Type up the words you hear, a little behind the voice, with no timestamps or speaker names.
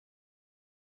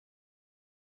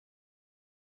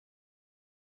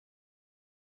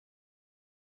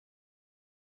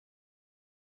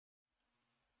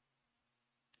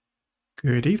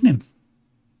Good evening.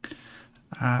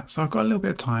 So I've got a little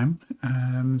bit of time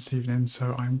this evening,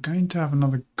 so I'm going to have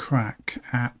another crack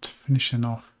at finishing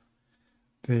off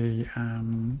the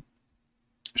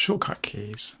shortcut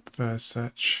keys for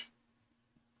search,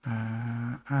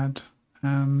 add,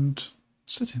 and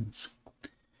settings.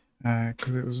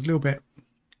 Because it was a little bit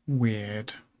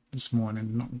weird this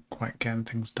morning, not quite getting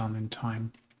things done in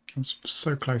time. It was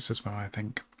so close as well, I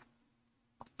think.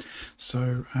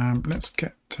 So let's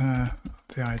get the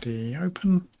IDE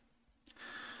open.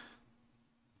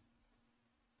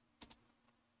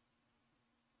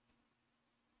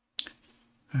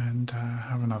 And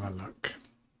have another look.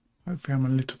 Hopefully I'm a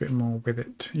little bit more with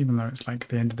it, even though it's like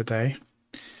the end of the day.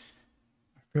 I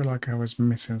feel like I was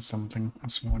missing something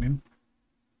this morning.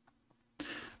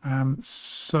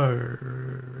 So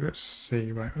let's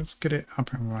see, right, let's get it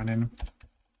up and running.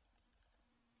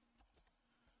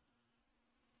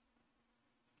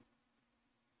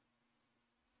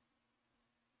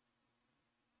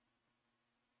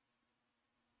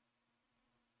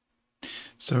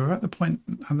 So we're at the point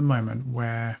at the moment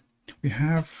where we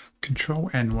have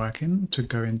Control N working to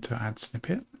go into add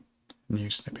snippet, new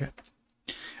snippet,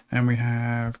 and we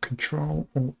have Control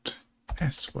Alt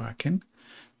S working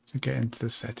to get into the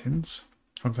settings,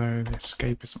 although the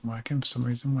escape isn't working for some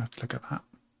reason. We'll have to look at that.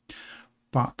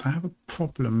 But I have a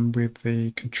problem with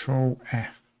the Control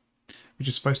F, which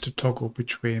is supposed to toggle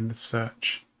between the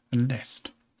search and list.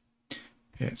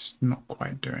 It's not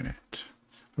quite doing it.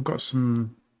 I've got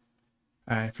some,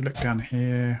 if you look down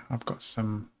here, I've got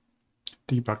some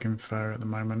debug info at the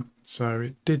moment.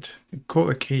 So it caught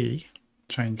the key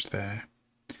change there,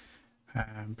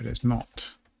 but it's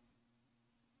not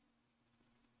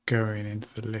going into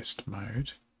the list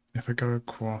mode. If I go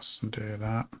across and do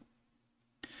that,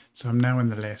 so I'm now in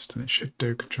the list, and it should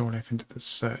do Control F into the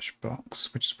search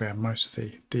box, which is where most of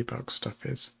the debug stuff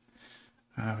is.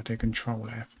 I do Control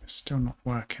F, it's still not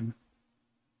working.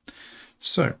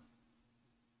 So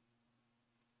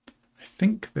I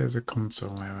think there's a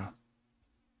console error.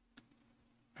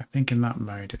 I think in that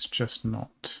mode it's just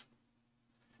not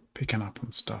picking up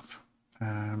on stuff.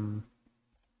 And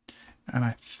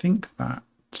I think that,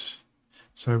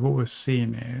 so what we're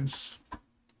seeing is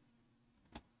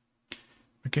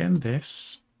we're getting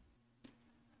this,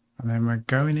 and then we're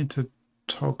going into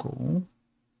toggle,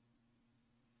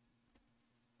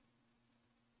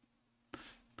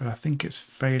 but I think it's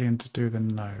failing to do the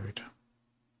node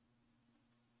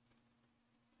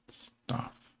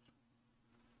stuff.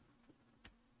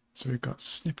 So we've got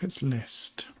snippets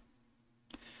list.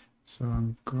 So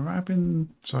I'm grabbing,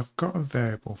 so I've got a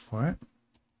variable for it.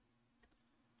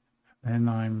 Then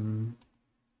I'm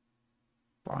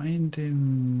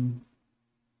binding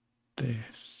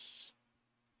this.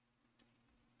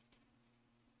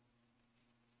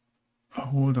 Oh,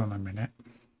 hold on a minute.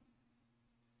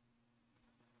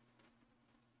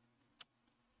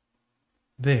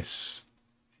 This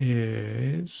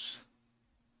is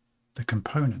the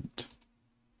component.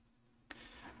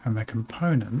 And the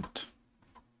component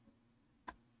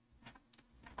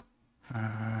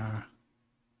will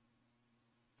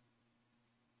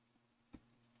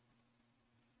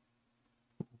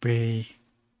be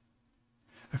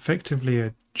effectively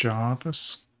a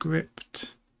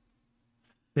JavaScript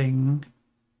thing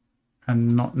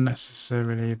and not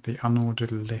necessarily the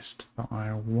unordered list that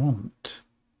I want.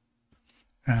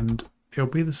 And it'll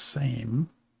be the same.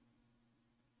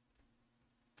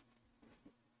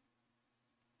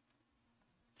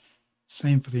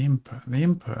 Same for the input. The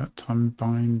input, I'm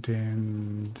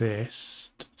binding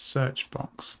this to the search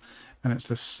box, and it's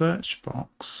the search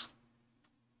box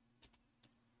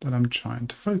that I'm trying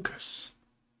to focus.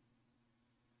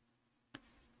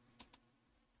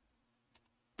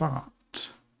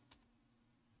 But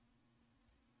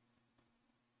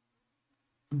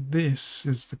this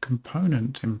is the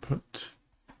component input,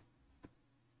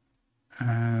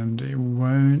 and it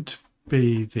won't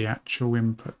be the actual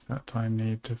input that I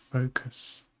need to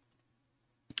focus,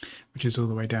 which is all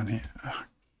the way down here.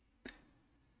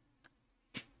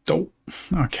 Oh,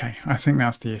 okay, I think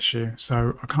that's the issue.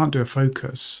 So I can't do a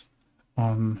focus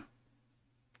on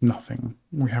nothing.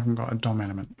 We haven't got a DOM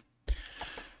element.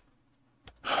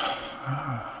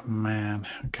 Oh, man,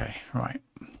 okay, right.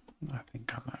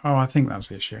 I think that's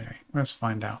the issue anyway. Let's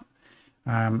find out.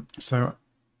 So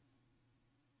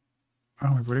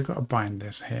we've already got to bind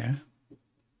this here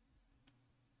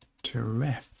to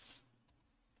ref.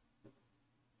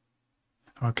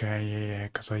 Okay, yeah,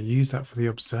 because I use that for the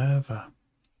observer,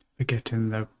 for getting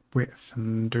the width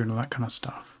and doing all that kind of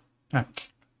stuff.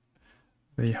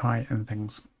 The height and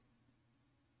things.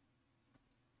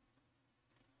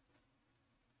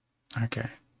 Okay.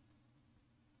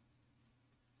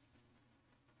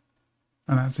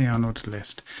 And that's the unordered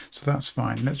list. So that's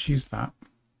fine. Let's use that.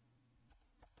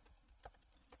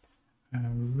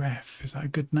 Ref, is that a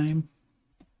good name?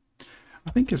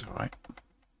 I think it's all right.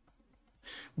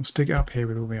 We'll stick it up here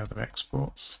with all the other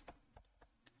exports.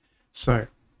 So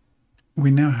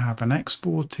we now have an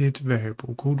exported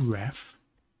variable called ref,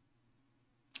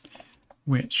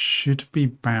 which should be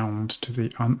bound to the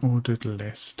unordered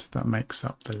list that makes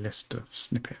up the list of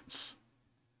snippets.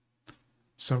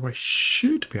 So I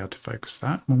should be able to focus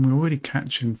that when we're already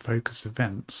catching focus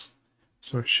events.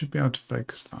 So I should be able to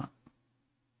focus that.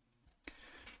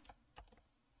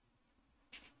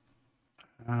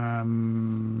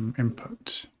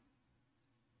 Input.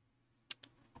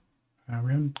 We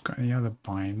haven't got any other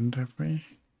bind, have we?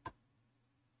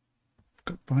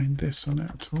 Got bind this on it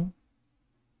at all?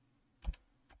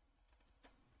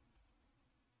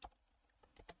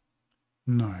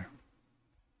 No.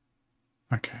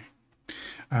 Okay.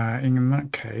 In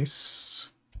that case,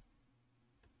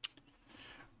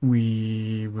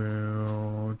 we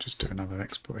will just do another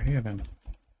export here then.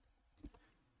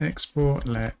 Export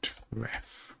let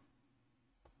ref.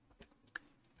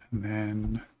 And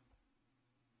then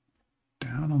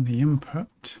down on the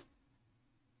input,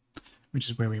 which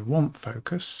is where we want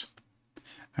focus,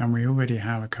 and we already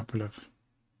have a couple of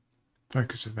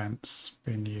focus events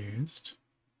being used.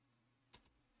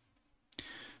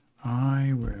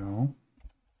 I will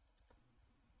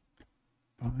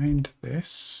bind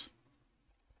this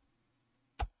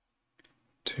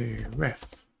to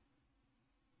ref.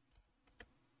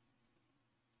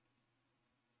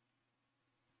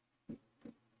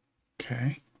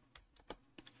 Okay.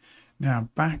 Now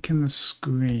back in the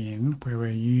screen where we're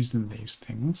using these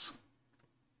things.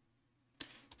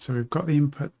 So we've got the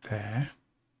input there.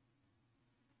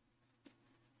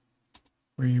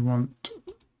 We want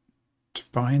to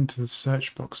bind to the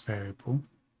search box variable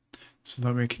so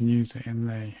that we can use it in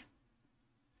the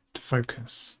to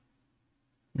focus.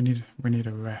 We need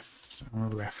a ref. So a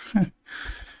ref. That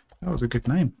was a good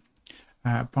name.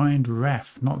 Bind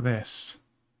ref, not this,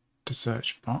 to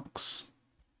search box.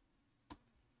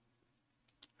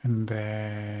 And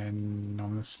then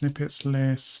on the snippets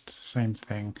list, same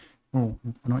thing. Oh,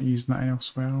 we're not using that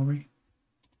elsewhere, are we?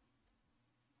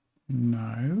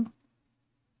 No.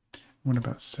 What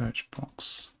about search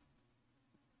box?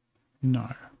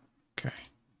 No. Okay.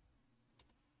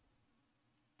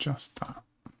 Just that.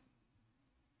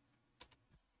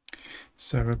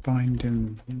 So we're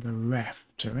binding the ref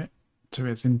to it, to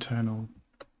its internal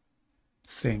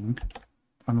thing,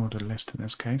 unordered list in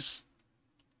this case,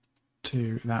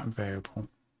 to that variable.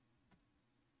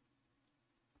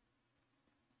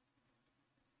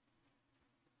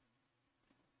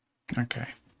 Okay.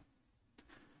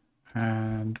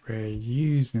 And we're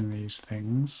using these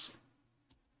things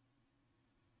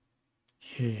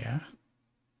here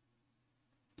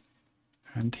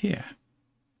and here.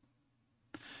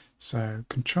 So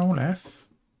Control F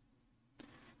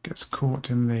gets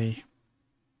caught in the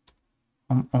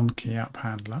on key up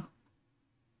handler.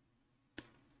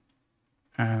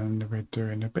 And we're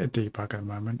doing a bit of debug at the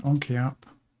moment. On key up,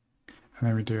 and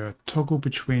then we do a toggle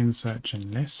between search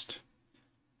and list.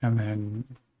 And then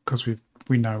because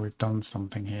we know we've done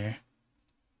something here,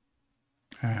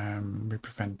 we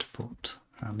prevent default.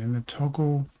 And in the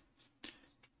toggle,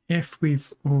 if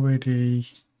we've already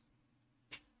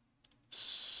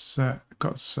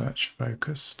got search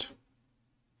focused,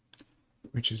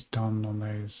 which is done on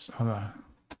those other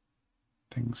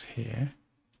things here,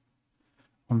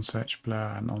 on search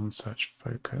blur and on search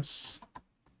focus,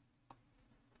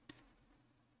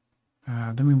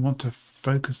 then we want to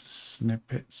focus the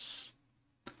snippets.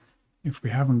 If we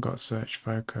haven't got search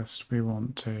focused, we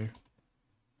want to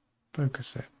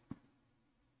focus it.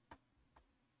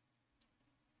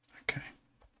 Okay.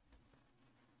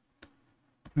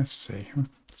 Let's see.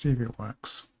 Let's see if it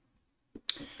works.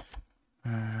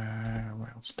 What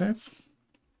else, dev?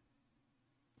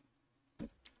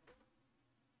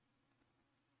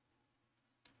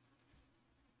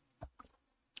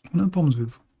 One of the problems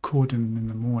with coding in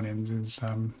the mornings is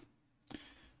I'm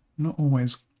not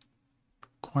always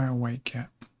quite awake yet.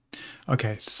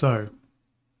 Okay, so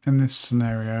in this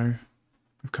scenario,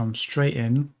 we've come straight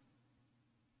in.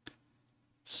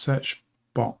 Search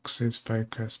box is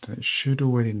focused and it should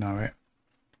already know it.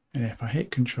 And if I hit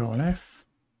Control F,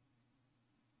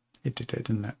 it did it,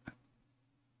 didn't it?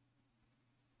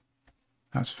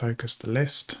 That's focused the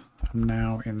list. I'm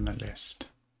now in the list.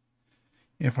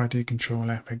 If I do Control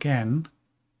F again,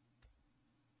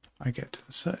 I get to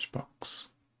the search box.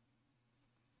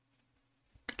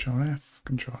 Control F,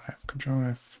 Control F, Control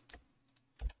F.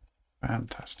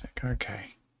 Fantastic.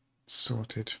 Okay,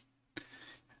 sorted.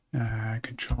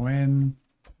 Control N,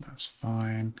 that's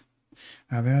fine.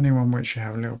 The only one which you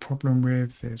have a little problem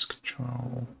with is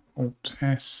Control Alt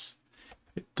S.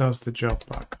 It does the job,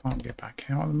 but I can't get back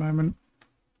out at the moment.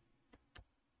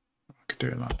 I could do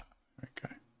it like that. There we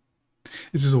go.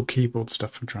 This is all keyboard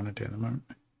stuff I'm trying to do at the moment.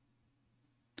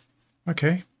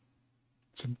 Okay,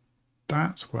 so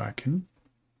that's working.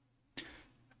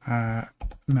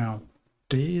 Now,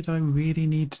 did I really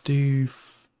need to do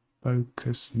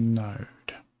focus node?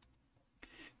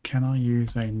 Can I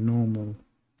use a normal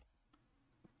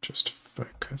just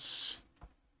focus?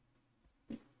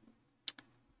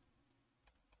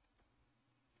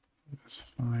 Let's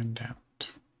find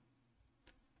out.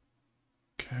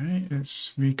 Okay,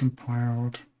 it's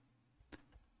recompiled.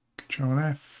 Control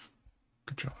F,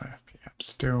 Control F. Yep,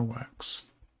 still works.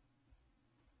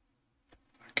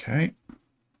 Okay,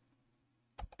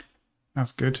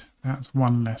 that's good. That's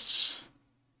one less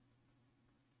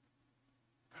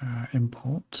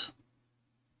import.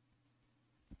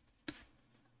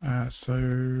 So,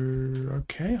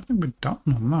 okay, I think we're done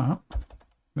on that.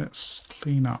 Let's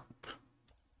clean up.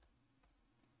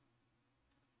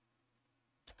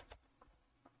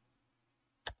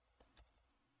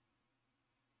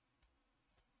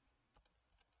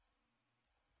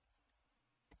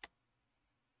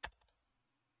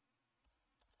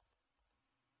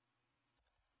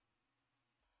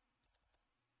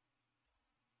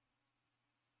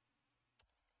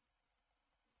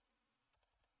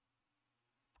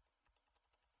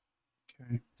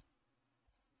 Okay.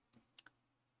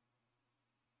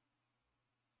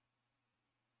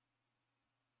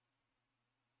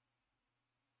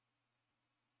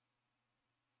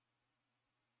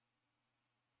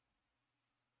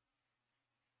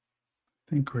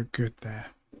 I think we're good there.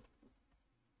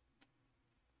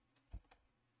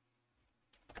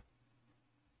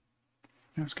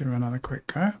 Let's give it another quick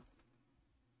go.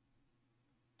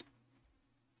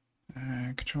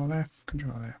 Control F,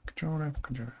 Control F, Control F,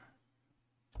 Control F.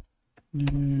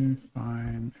 New,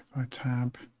 fine. If I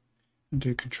tab and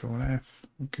do Control F,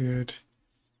 we're good.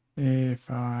 If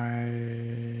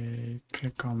I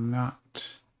click on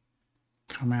that,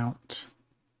 come out,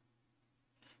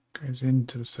 goes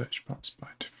into the search box by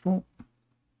default.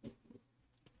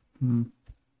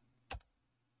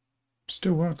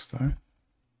 Still works though.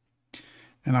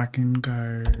 And I can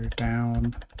go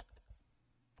down,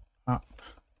 up,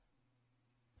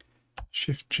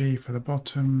 Shift G for the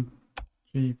bottom,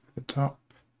 G for the top,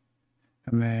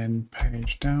 and then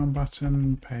page down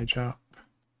button, page up,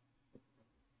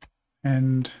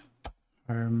 end,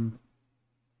 home,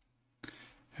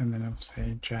 and then I'll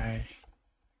say J,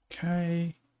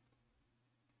 K.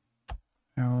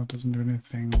 L doesn't do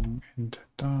anything, enter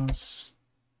does.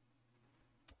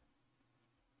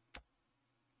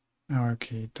 Arrow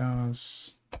key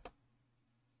does.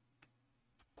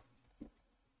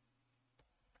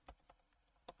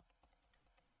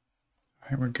 I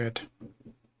think we're good.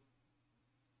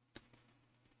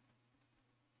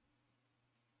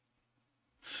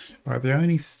 Right, the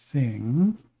only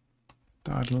thing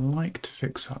that I'd like to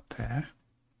fix up there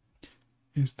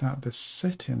is that the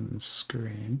settings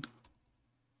screen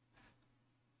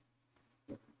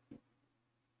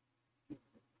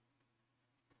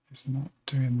is not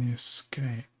doing the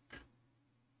escape.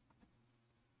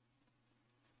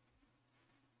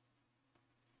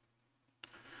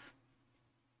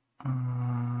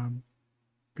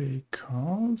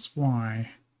 Because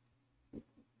why?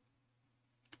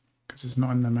 Because it's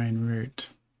not in the main route.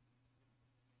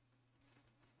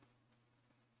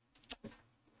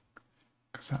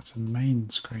 Because that's a main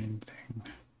screen thing.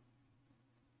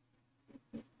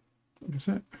 Is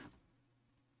it?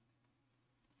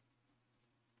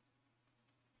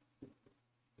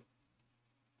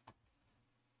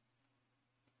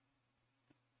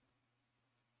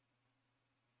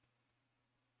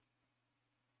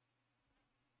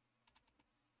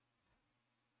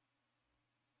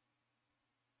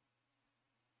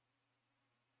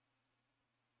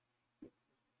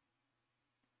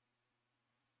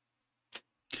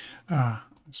 Ah,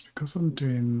 it's because I'm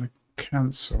doing the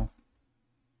cancel.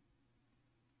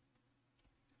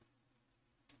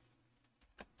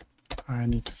 I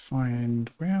need to find,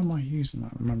 where am I using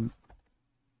that at the moment?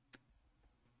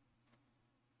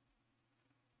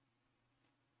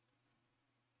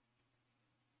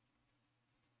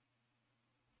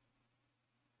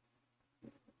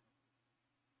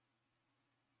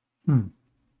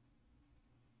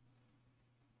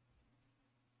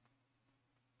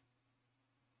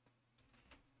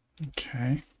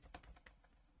 Okay.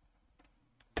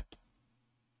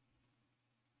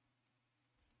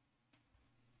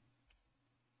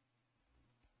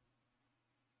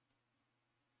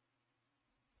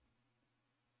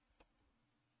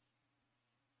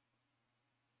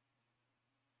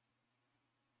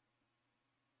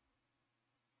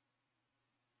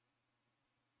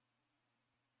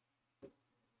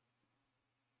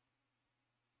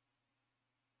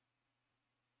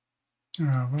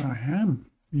 Oh, well, I am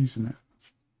using it.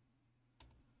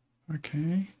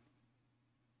 Okay.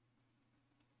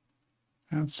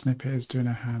 Add snippet is doing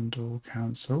a handle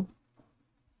cancel.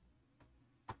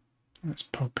 Let's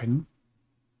pop in.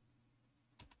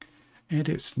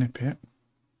 Edit snippet.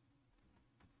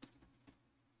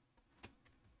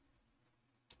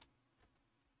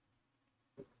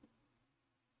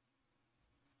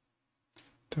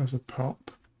 Does a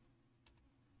pop.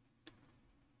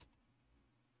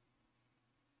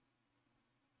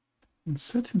 And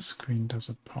settings screen does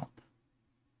a pop.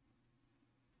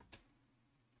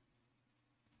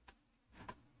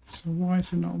 So why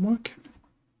is it not working?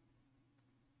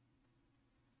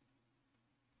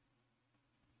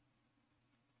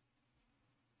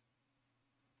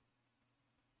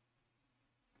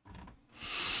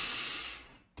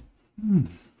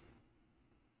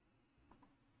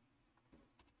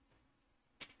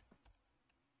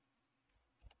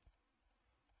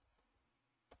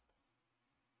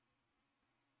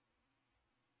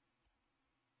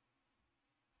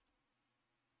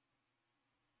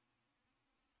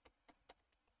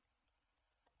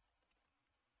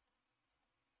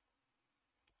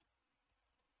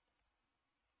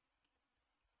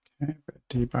 Okay, but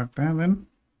debug there then.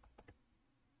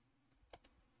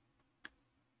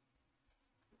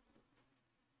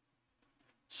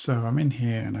 So I'm in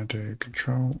here and I do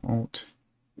Control Alt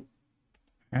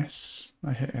S.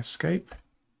 I hit Escape.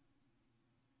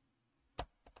 It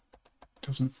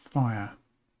doesn't fire.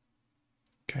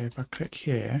 Okay, if I click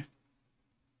here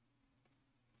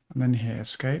and then hit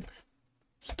Escape,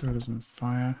 still doesn't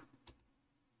fire.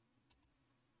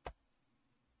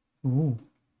 Ooh.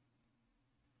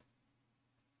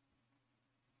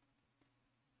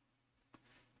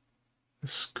 The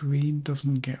screen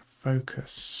doesn't get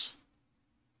focus.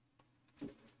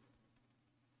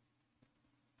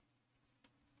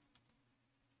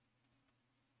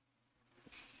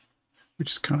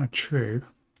 Which is kind of true.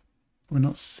 We're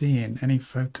not seeing any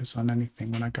focus on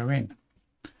anything when I go in.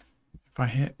 If I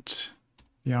hit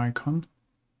the icon,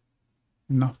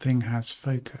 nothing has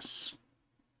focus.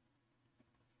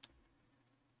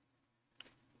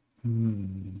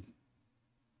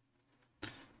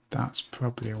 That's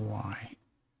probably why.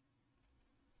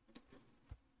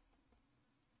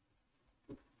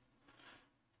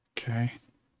 Okay.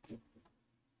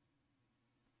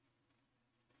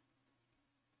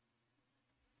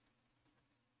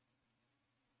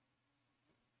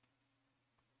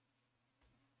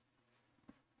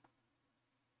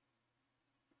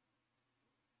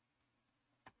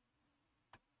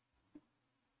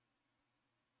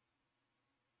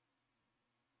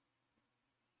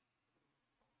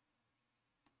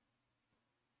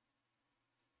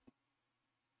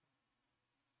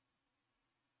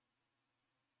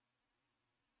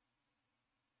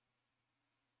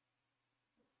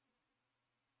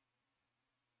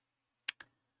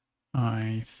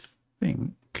 I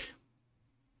think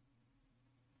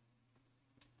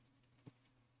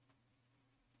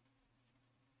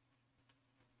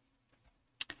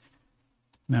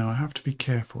now I have to be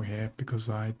careful here because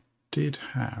I did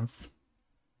have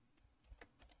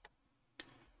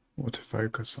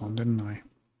autofocus on, didn't I?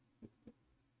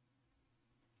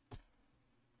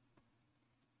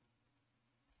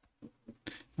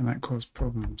 And that caused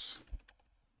problems.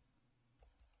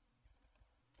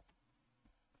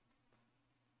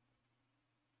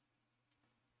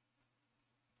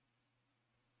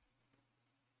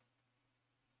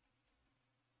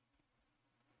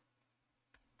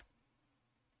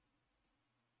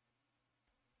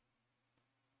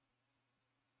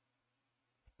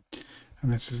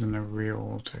 And this isn't a real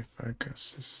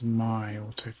autofocus. This is my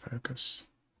autofocus.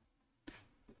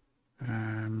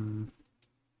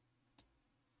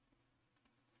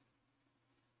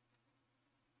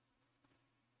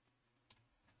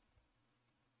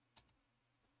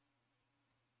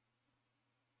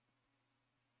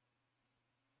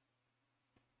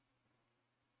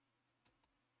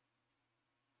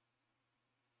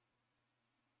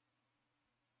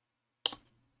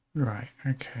 Right,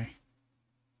 okay.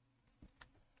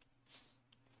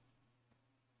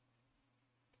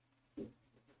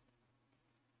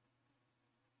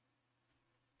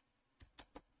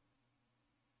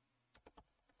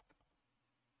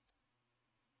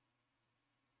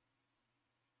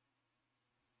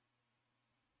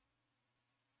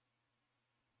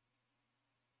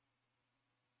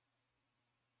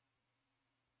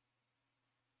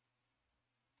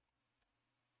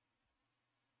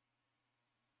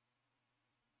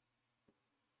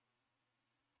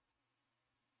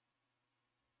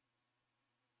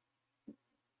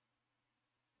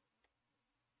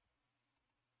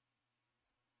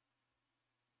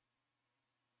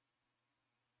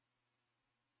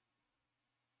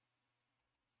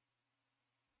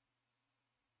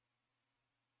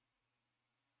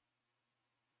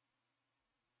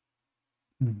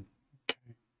 Okay.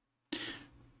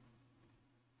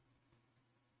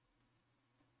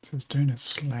 So it's doing a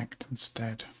select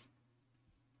instead,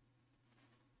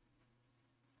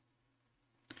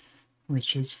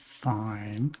 which is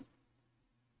fine.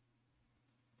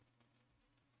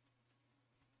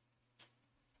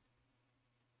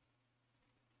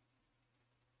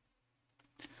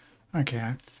 Okay,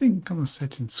 I think on the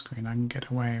settings screen I can get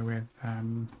away with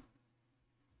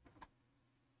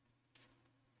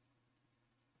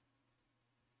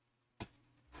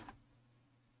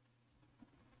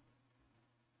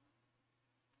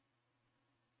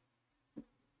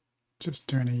just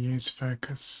doing a use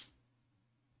focus.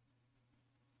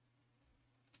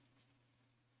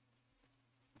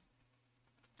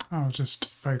 I'll just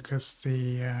focus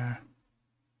the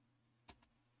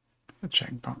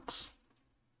checkbox.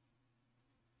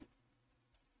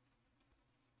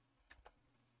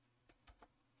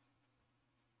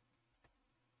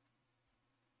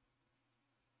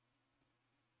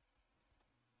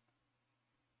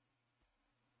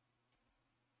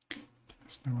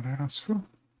 That's not what I asked for.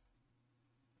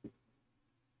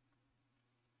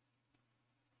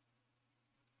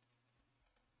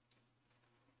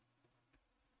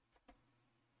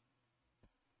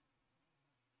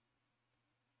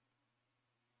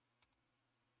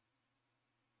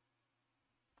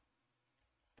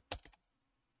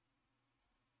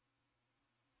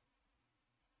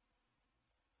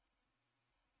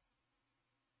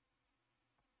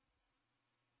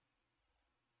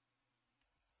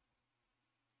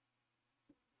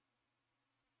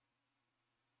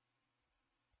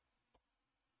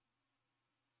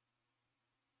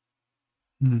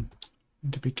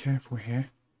 Need to be careful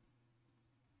here.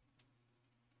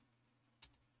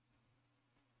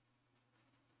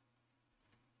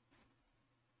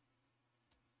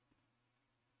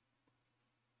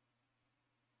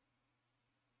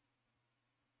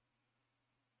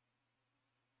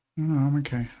 Oh, I'm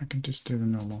okay. I can just do the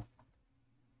normal.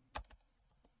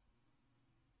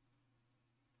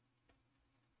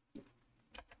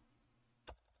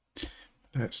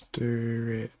 Let's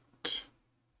do it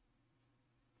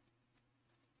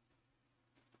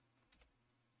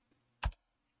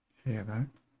here though.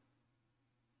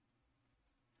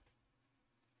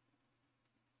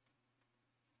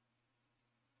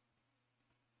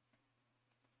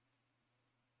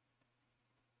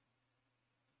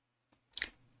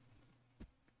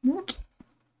 What?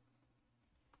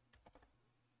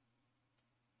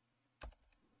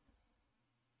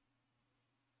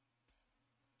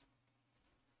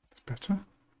 It's better.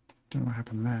 Don't know what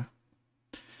happened there.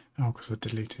 Oh, because I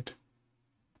deleted.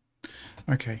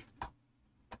 Okay.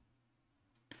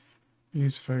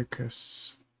 Use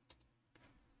focus.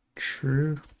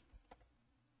 True.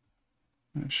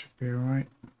 That should be alright.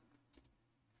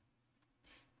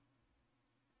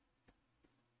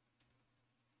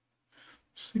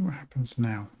 See what happens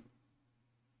now.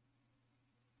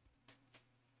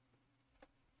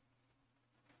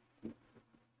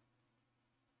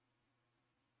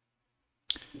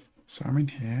 So I'm in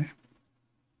here.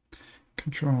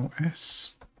 Control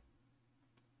S.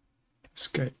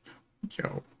 Escape.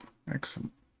 Yo.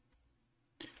 Excellent.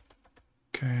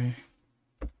 Okay.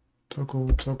 Toggle,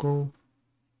 toggle.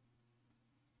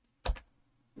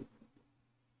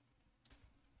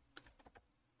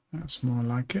 That's more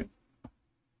like it.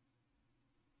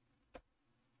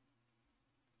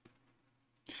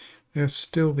 There's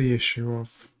still the issue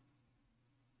of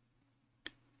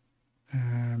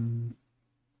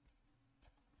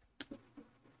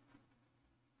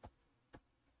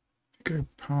go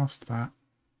past that,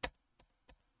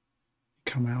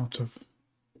 come out of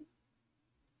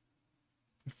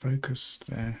the focus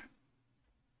there.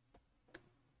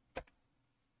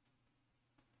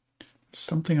 There's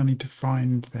something I need to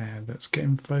find there that's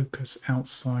getting focus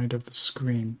outside of the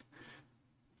screen,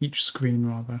 each screen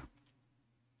rather.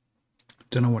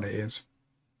 Don't know what it is.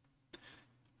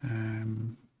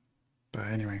 But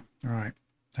anyway, all right.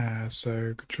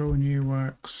 So Control New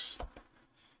works.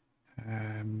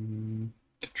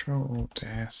 Control Alt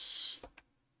S.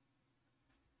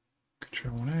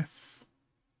 Control F.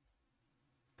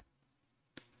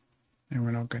 And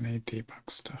we're not going to debug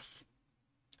stuff.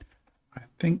 I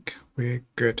think we're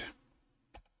good.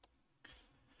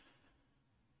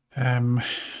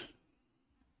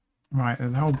 Right,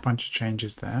 there's a whole bunch of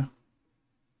changes there.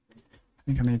 I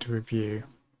think I need to review.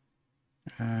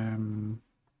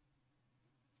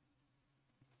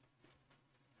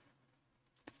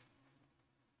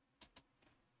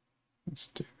 Let's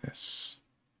do this.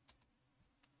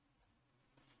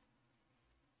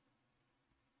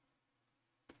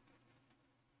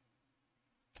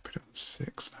 Put it on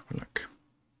 6, have a look.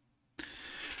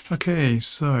 Okay,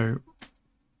 so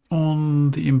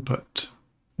on the input,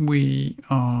 we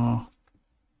are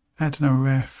adding a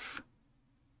ref.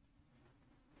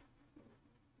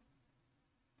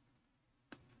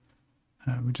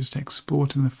 We're just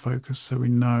exporting the focus so we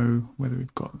know whether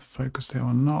we've got the focus there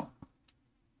or not.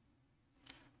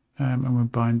 And we're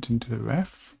binding to the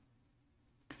ref.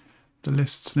 The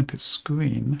list snippet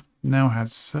screen now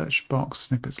has search box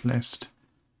snippets list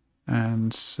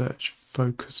and search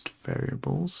focused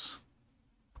variables.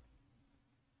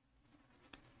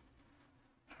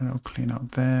 And it'll clean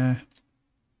up there.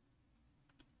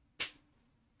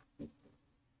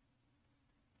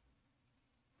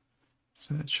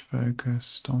 Search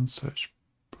focused on search.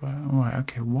 Right,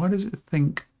 okay, why does it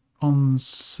think on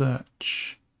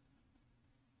search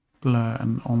blur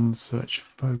and on search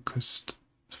focus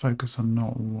are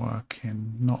not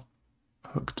working, not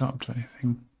hooked up to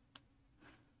anything?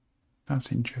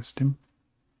 That's interesting.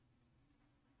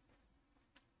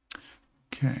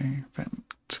 Okay, event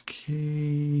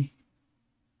key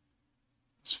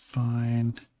is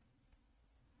fine.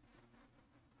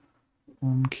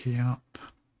 On key up.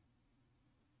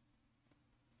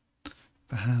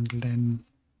 The handling.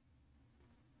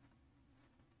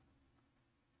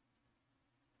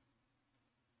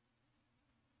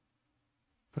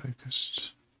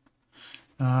 Focused.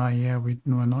 Ah, yeah, we're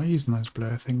not using those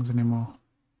blur things anymore.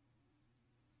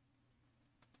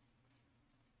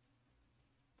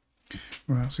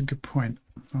 Well, that's a good point.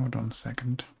 Hold on a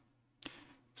second.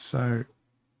 So,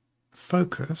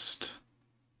 focused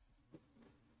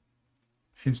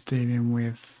is dealing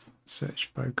with search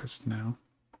focused now.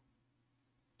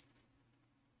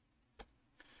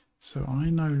 So I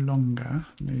no longer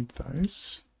need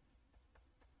those.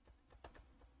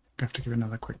 I have to give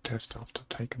another quick test after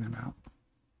taking them out.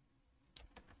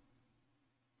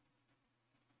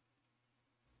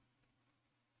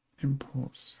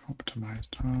 Imports optimized.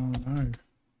 Oh no.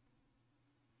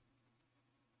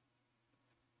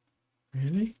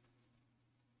 Really?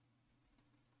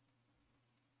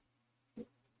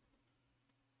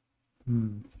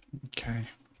 Okay.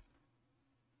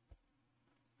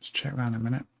 Let's check that in a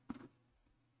minute.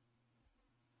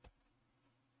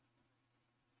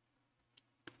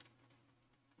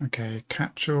 Okay,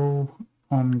 catch-all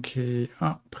on key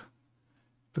up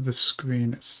for the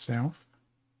screen itself.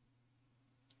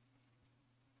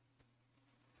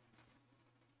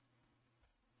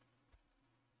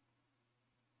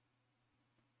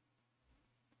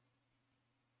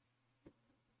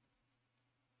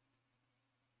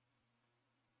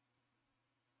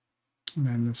 And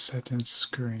then the settings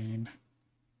screen.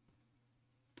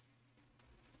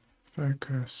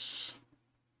 Focus.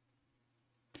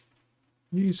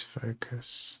 Use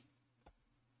focus.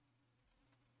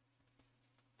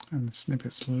 And the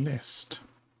snippets list.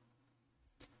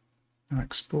 Now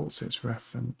exports its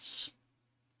reference.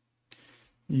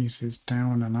 Uses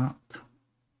down and up.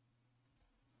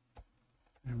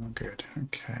 And we're good.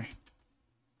 Okay.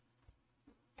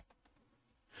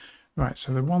 Right,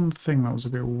 so the one thing that was a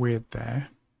bit weird there.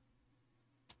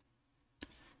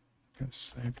 Let's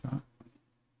save that.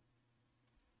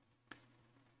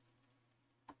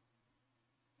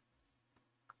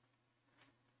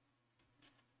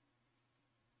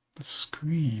 The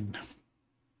screen.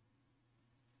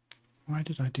 Why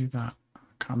did I do that? I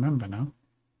can't remember now.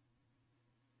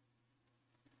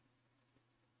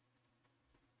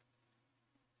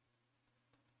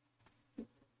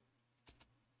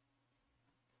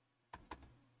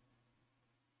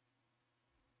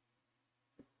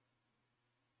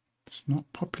 It's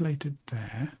not populated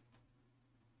there.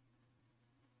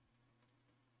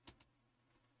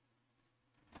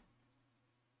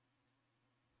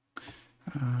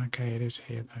 Okay, it is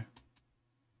here though.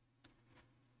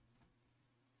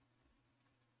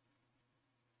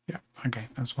 Yeah, okay,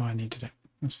 that's why I needed it.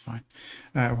 That's fine.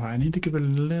 Right, I need to give a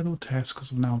little test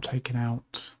because I've now taken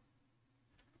out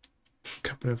a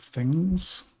couple of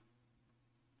things.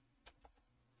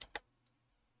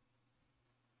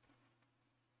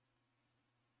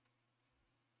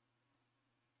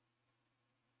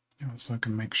 So I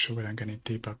can make sure we don't get any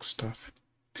debug stuff.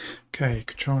 Okay,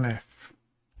 Control F.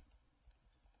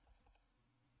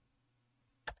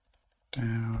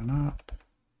 Down, up.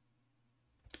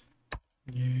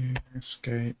 New,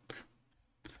 escape.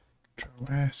 Control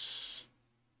S.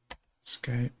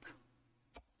 Escape.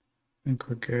 I think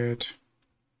we're good.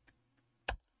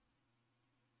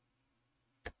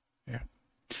 Yeah.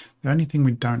 The only thing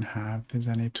we don't have is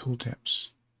any tooltips.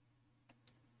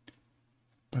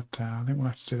 But I think we'll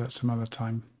have to do that some other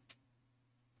time.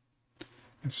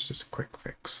 This is just a quick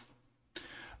fix.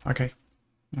 Okay,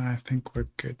 I think we're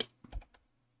good.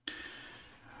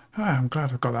 I'm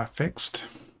glad I've got that fixed.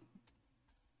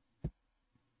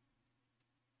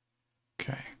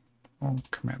 Okay, I'll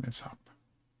commit this up.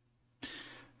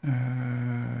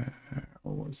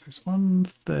 What was this one?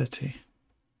 30.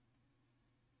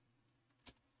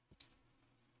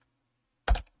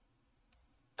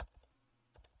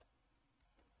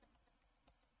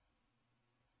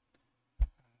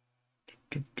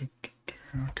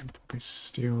 I can probably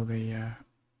steal the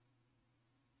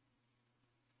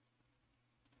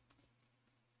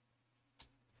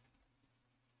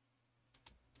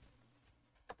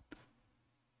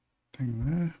thing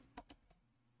there.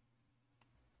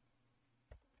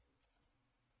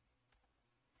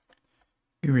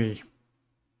 GUI.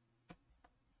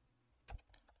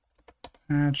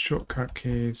 Add shortcut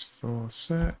keys for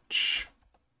search.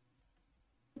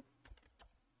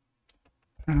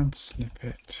 Add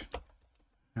snippet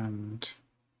and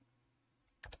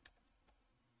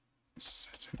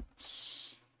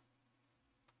settings.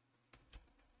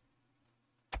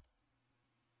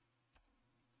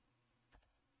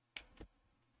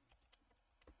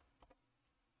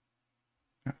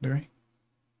 That do we?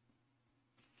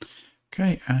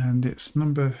 Okay, and its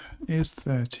number is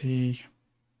 30.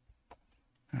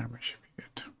 We should be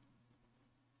good.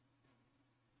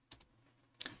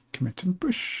 Commit and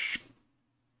push.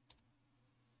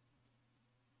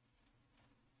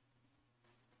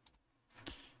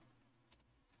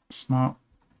 Smart.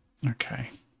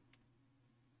 Okay.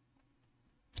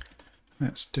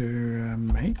 Let's do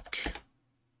make.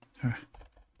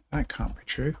 That can't be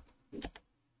true. Need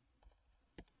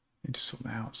to sort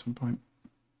that out at some point.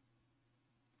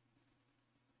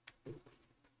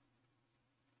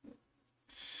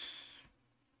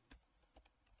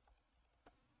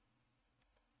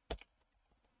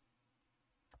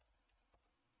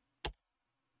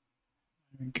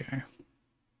 There we go.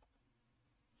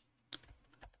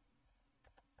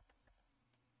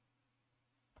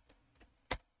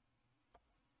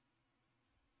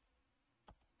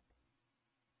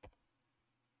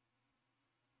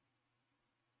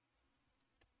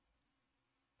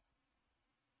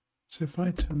 So if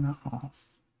I turn that off,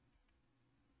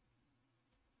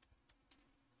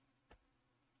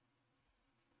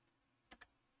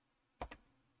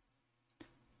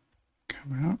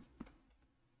 come out.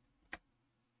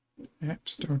 Yep,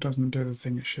 still doesn't do the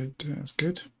thing it should do. That's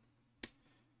good.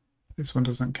 This one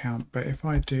doesn't count, but if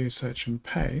I do search and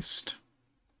paste,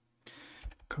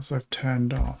 because I've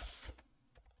turned off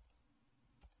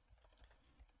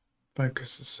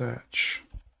focus the search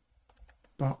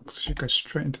box, should go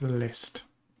straight into the list.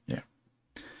 Yeah,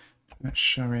 that's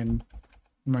showing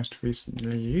most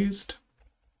recently used.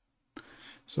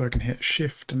 So I can hit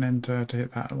Shift and Enter to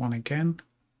hit that one again.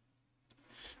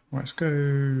 Let's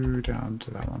go down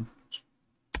to that one.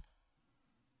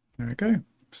 There we go,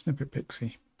 Snippet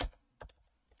Pixie.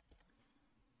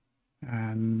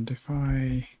 And if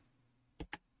I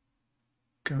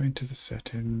go into the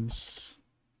settings,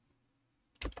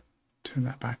 turn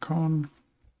that back on,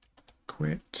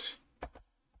 quit,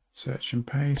 search and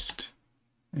paste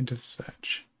into the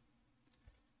search.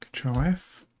 Control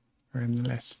F, we're in the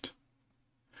list.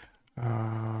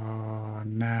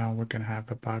 Now we're going to have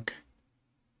a bug.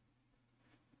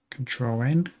 Control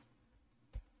N.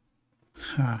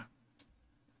 Huh.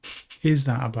 Is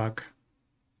that a bug?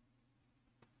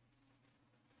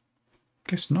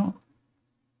 Guess not.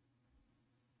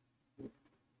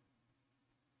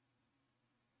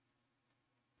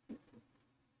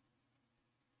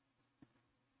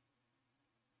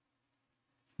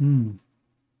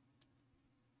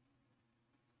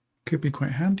 Could be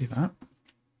quite handy, that.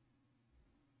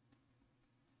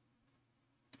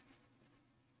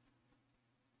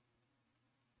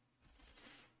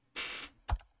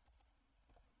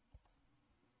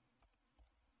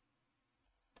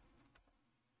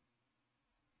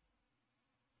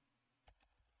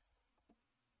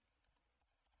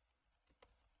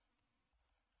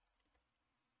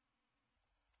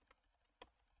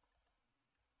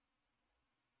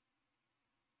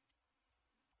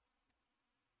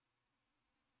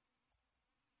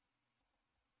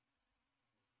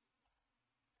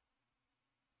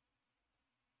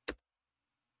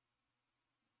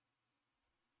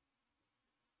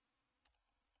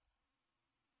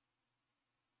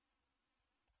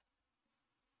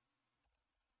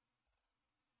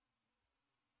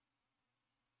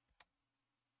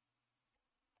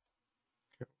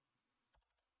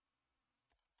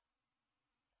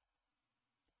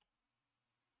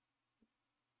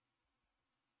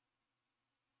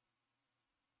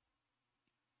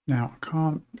 Now I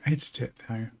can't edit it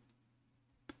though,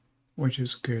 which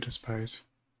is good, I suppose.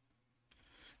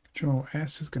 Control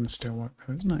S is going to still work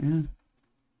though, isn't it? Yeah.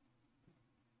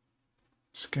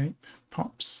 escape,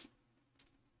 pops.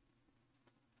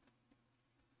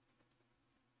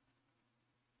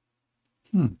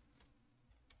 All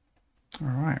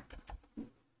right.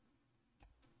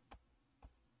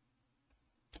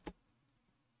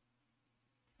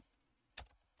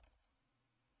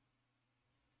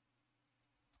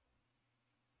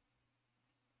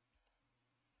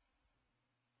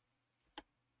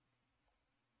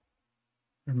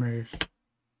 Remove.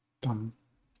 Done.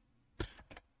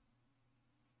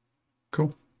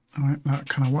 Cool. All right, that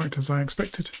kind of worked as I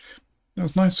expected. That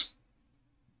was nice.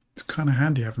 It's kind of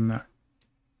handy having that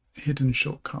hidden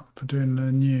shortcut for doing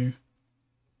the new.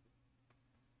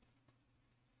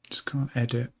 Just can't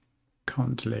edit,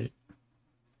 can't delete,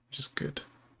 which is good.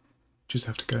 Just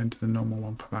have to go into the normal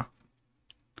one for that.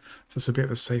 So it's a bit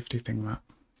of a safety thing, that.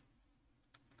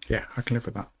 Yeah, I can live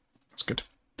with that. That's good.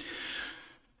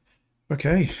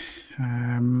 Okay,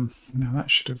 now that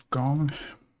should have gone.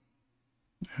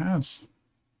 It has.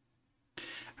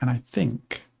 And I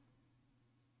think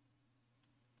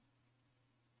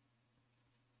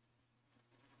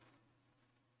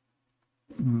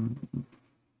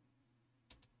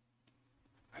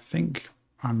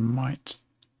I might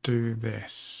do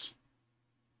this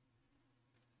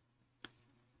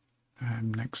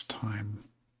next time,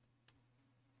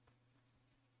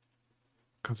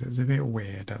 because it's a bit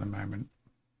weird at the moment.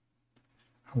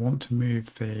 I want to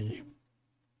move the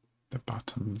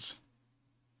buttons,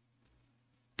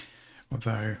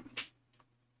 although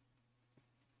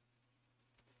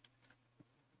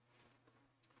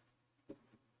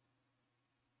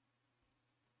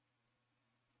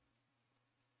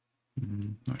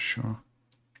not sure.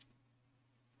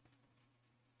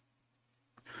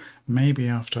 Maybe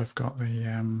after I've got the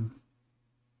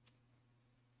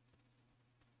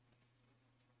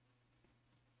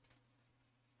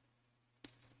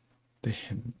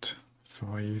hint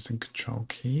for using control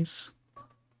keys.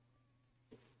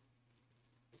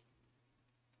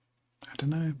 I don't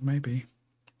know, maybe.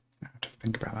 I have to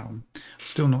think about that one. I'm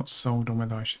still not sold on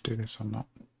whether I should do this or not.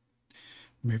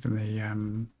 Moving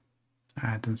the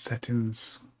add and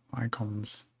settings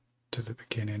icons to the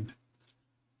beginning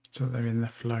so they're in the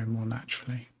flow more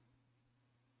naturally.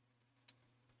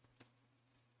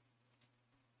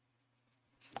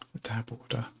 The tab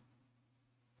order.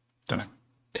 Don't know.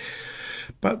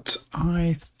 But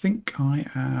I think I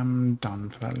am done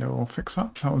for that little fix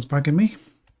up. That was bugging me.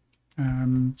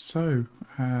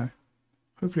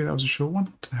 Hopefully that was a short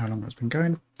one. Don't know how long it's been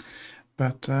going.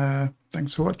 But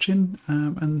thanks for watching.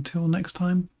 Until next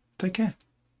time, take care.